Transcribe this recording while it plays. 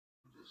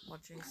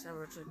Watching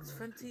Savage X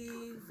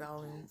Fenty,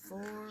 Volume 4.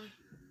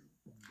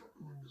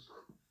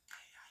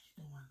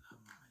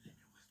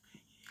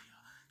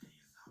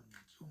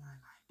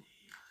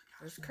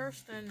 There's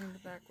Kirsten in the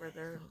back right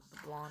there,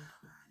 the blonde.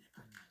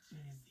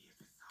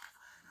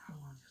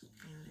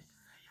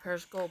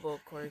 Paris Gobo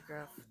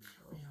choreographed.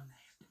 So.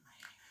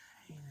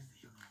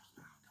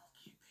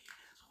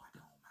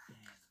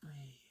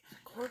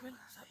 Corbin?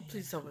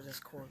 Please tell me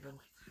that's Corbin.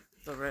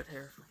 The red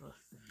hair.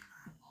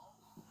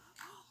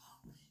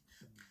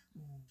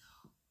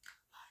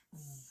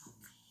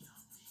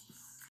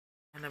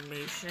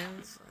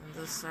 Animations in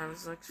the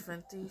Savage X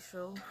Fenty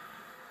show.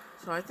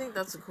 So I think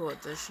that's a cool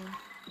addition.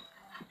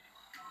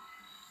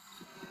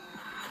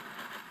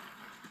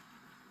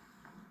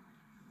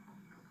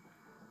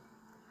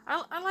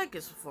 I like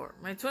it so far.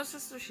 My twin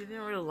sister, she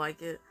didn't really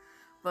like it,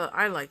 but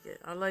I like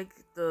it. I like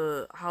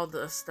how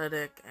the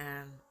aesthetic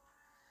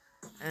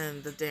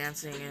and the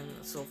dancing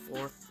and so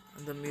forth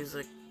and the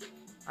music.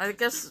 I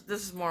guess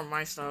this is more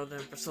my style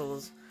than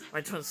Priscilla's,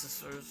 my twin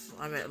sister's.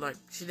 I mean, like,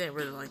 she didn't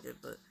really like it,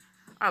 but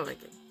I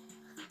like it.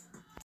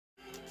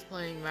 He's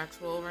playing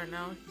Maxwell right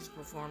now. He's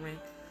performing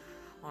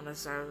on the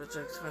Savage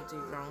X Fenty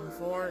Volume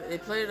 4. They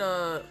played,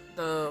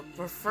 the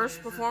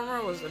first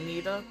performer was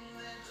Anita,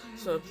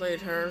 so it played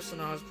her, so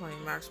now it's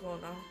playing Maxwell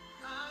now.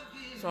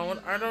 So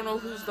I don't know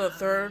who's the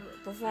third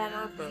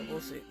performer, but we'll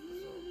see.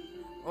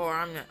 So, or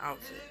I'm out.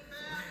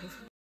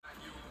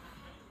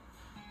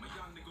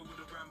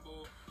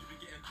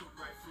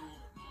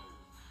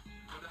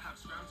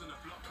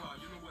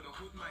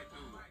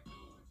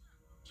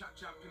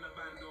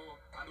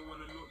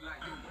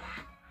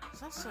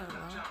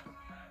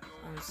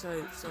 Is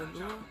that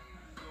Salua?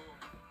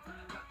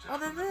 Oh,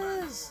 that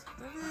is!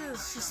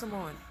 She's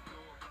Samoan.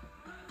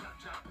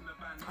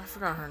 I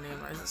forgot her name.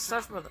 It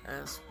starts with an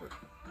S, but...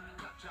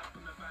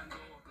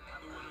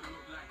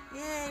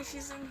 Yay,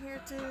 she's in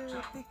here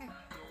too!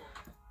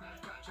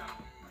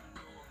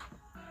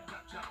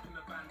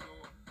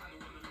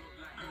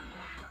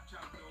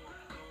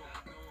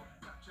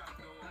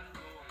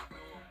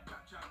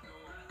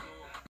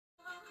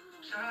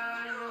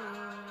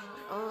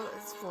 Oh,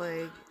 it's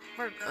playing.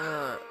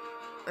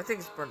 I think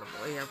it's Burna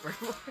Boy. Yeah, Burna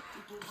Boy.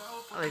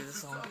 I like this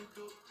song.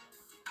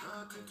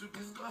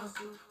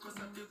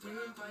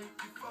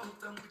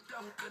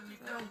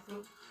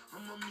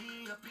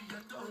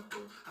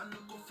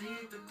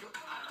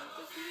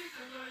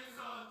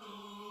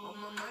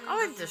 I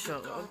like this show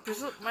though,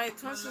 because my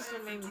twin sister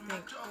made me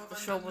think the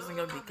show wasn't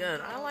gonna be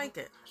good. I liked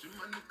it.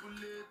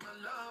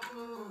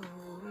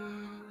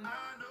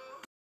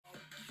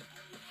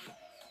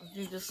 I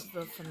think this is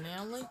the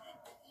finale.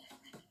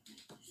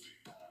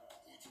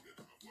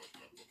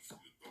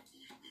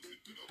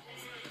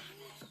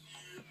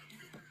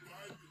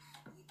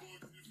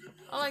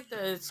 I like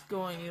that it's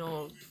going,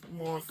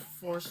 more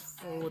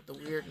forceful with the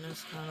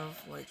weirdness, kind of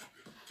like,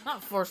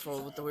 not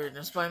forceful with the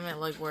weirdness, but I meant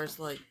like where it's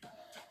like,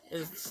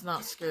 it's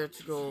not scared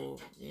to go,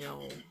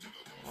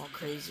 all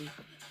crazy.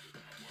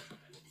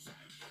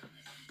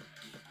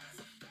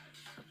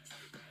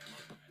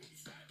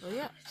 But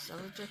yeah,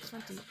 Savage X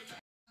Fenty.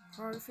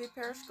 Choreography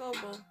Paris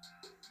Gobo.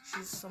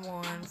 She's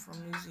someone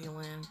from New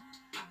Zealand.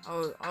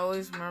 I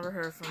always remember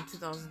her from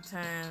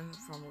 2010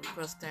 from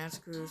Request Dance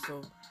Crew,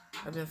 so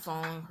I've been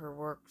following her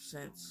work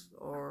since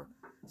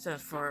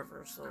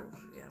forever. So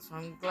yeah, so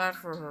I'm glad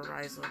for her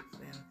rise up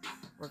and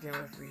working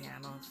with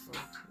Rihanna. So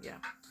yeah,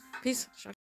 peace.